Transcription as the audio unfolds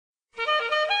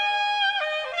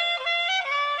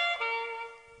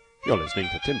You're listening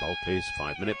to Tim Bulkeley's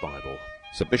 5-Minute Bible.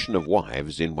 Submission of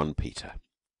wives in 1 Peter.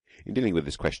 In dealing with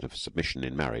this question of submission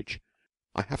in marriage,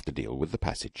 I have to deal with the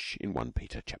passage in 1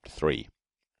 Peter chapter 3.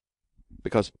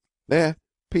 Because there,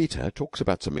 Peter talks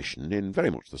about submission in very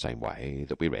much the same way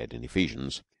that we read in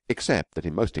Ephesians, except that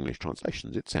in most English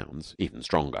translations it sounds even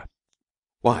stronger.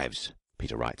 Wives,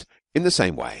 Peter writes, in the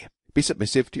same way, be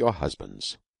submissive to your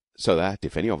husbands, so that,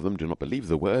 if any of them do not believe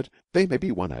the word, they may be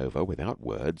won over without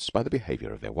words by the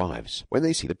behaviour of their wives, when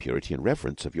they see the purity and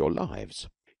reverence of your lives.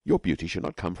 Your beauty should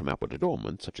not come from outward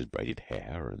adornment, such as braided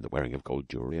hair and the wearing of gold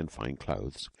jewellery and fine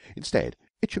clothes. Instead,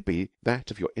 it should be that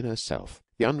of your inner self,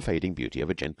 the unfading beauty of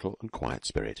a gentle and quiet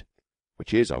spirit,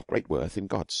 which is of great worth in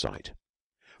God's sight.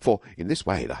 For in this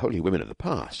way the holy women of the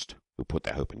past, who put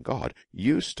their hope in God,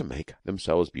 used to make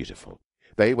themselves beautiful.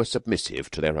 They were submissive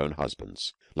to their own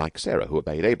husbands, like Sarah, who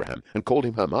obeyed Abraham and called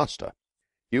him her master.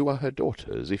 You are her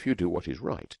daughters if you do what is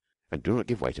right, and do not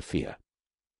give way to fear.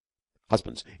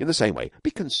 Husbands, in the same way,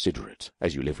 be considerate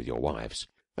as you live with your wives,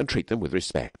 and treat them with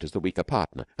respect as the weaker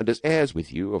partner, and as heirs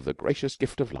with you of the gracious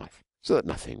gift of life, so that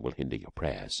nothing will hinder your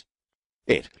prayers.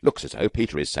 It looks as though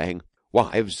Peter is saying,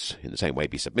 wives, in the same way,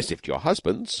 be submissive to your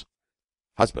husbands.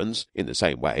 Husbands, in the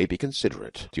same way, be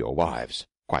considerate to your wives.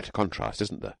 Quite a contrast,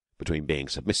 isn't there, between being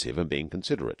submissive and being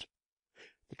considerate?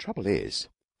 The trouble is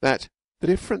that the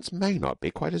difference may not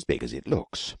be quite as big as it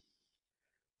looks.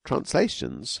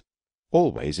 Translations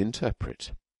always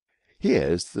interpret.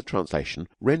 Here's the translation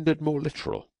rendered more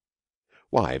literal.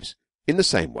 Wives, in the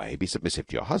same way, be submissive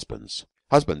to your husbands.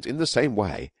 Husbands, in the same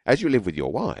way, as you live with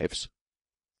your wives.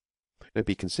 No,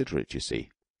 be considerate, you see.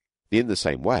 The in the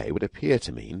same way would appear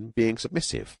to mean being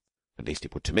submissive. At least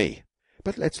it would to me.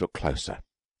 But let's look closer.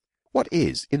 What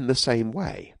is in the same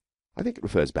way? I think it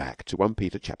refers back to 1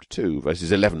 Peter chapter 2,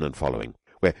 verses 11 and following,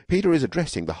 where Peter is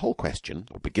addressing the whole question,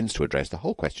 or begins to address the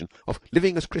whole question, of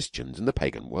living as Christians in the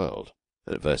pagan world.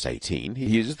 And at verse 18, he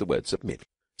uses the word submit.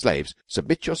 Slaves,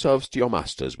 submit yourselves to your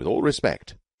masters with all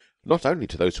respect, not only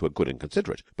to those who are good and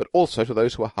considerate, but also to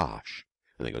those who are harsh.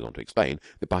 And then goes on to explain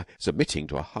that by submitting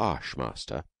to a harsh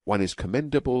master, one is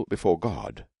commendable before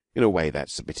God, in a way that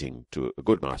submitting to a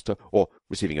good master, or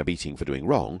receiving a beating for doing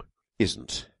wrong,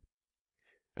 isn't.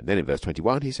 And then in verse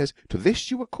 21 he says, to this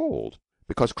you were called,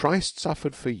 because Christ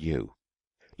suffered for you,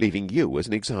 leaving you as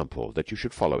an example that you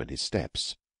should follow in his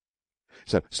steps.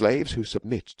 So slaves who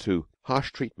submit to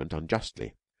harsh treatment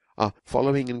unjustly are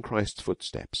following in Christ's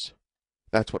footsteps.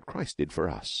 That's what Christ did for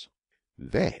us.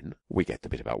 Then we get the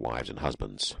bit about wives and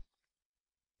husbands.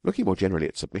 Looking more generally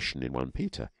at submission in 1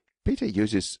 Peter, Peter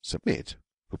uses submit,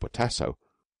 hupotasso,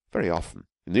 very often.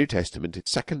 In the New Testament, it's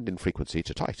second in frequency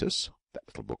to Titus, that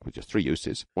little book with just 3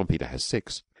 uses. 1 Peter has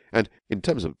 6. And in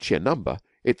terms of sheer number,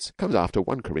 it comes after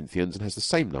 1 Corinthians and has the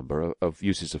same number of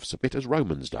uses of submit as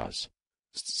Romans does.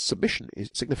 Submission is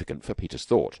significant for Peter's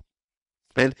thought.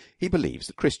 And he believes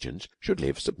that Christians should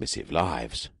live submissive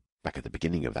lives. Back at the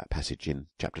beginning of that passage in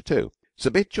chapter 2,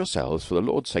 submit yourselves for the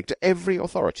Lord's sake to every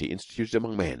authority instituted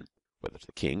among men, whether to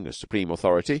the king as supreme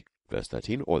authority, verse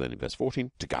 13, or then in verse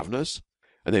 14, to governors.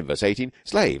 And then verse 18,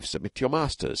 slaves, submit to your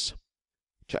masters.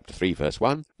 Chapter 3, verse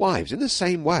 1, wives, in the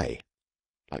same way,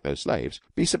 like those slaves,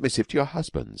 be submissive to your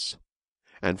husbands.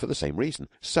 And for the same reason,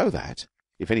 so that,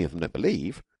 if any of them don't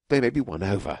believe, they may be won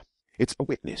over. It's a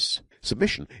witness.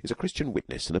 Submission is a Christian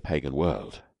witness in a pagan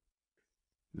world.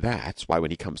 That's why when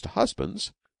he comes to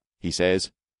husbands, he says,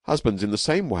 husbands, in the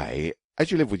same way, as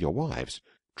you live with your wives,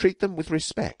 treat them with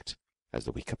respect, as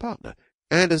the weaker partner,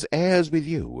 and as heirs with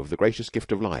you of the gracious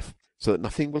gift of life, so that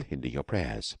nothing will hinder your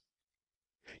prayers.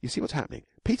 You see what's happening?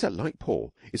 Peter, like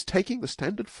Paul, is taking the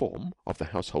standard form of the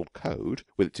household code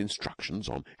with its instructions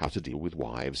on how to deal with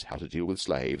wives, how to deal with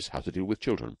slaves, how to deal with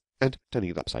children, and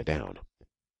turning it upside down.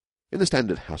 In the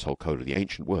standard household code of the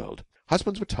ancient world,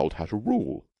 husbands were told how to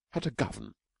rule, how to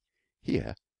govern.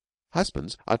 Here,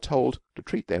 husbands are told to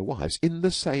treat their wives in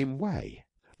the same way,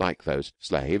 like those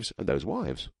slaves and those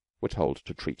wives were told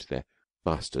to treat their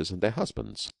masters and their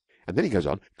husbands. And then he goes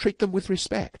on, treat them with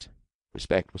respect.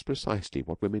 Respect was precisely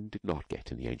what women did not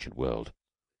get in the ancient world.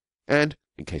 And,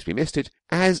 in case we missed it,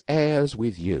 as heirs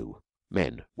with you.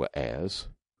 Men were heirs.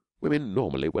 Women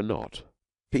normally were not.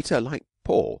 Peter, like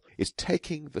Paul, is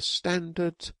taking the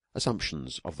standard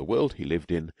assumptions of the world he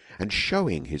lived in and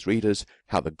showing his readers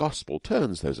how the gospel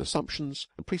turns those assumptions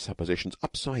and presuppositions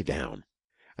upside down.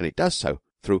 And it does so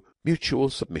through mutual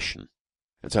submission.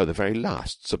 And so the very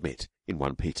last submit in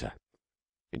 1 Peter.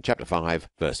 In chapter 5,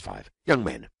 verse 5, young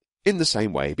men, in the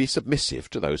same way be submissive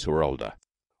to those who are older.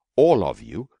 All of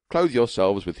you clothe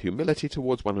yourselves with humility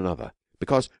towards one another,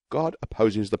 because God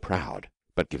opposes the proud,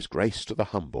 but gives grace to the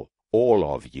humble. All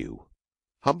of you.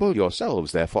 Humble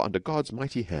yourselves, therefore, under God's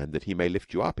mighty hand, that he may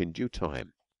lift you up in due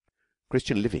time.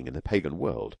 Christian living in a pagan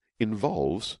world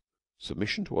involves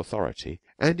submission to authority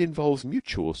and involves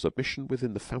mutual submission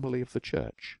within the family of the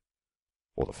church,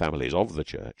 or the families of the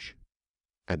church.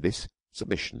 And this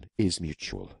submission is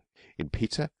mutual, in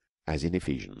Peter as in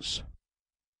Ephesians.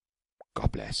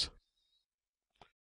 God bless.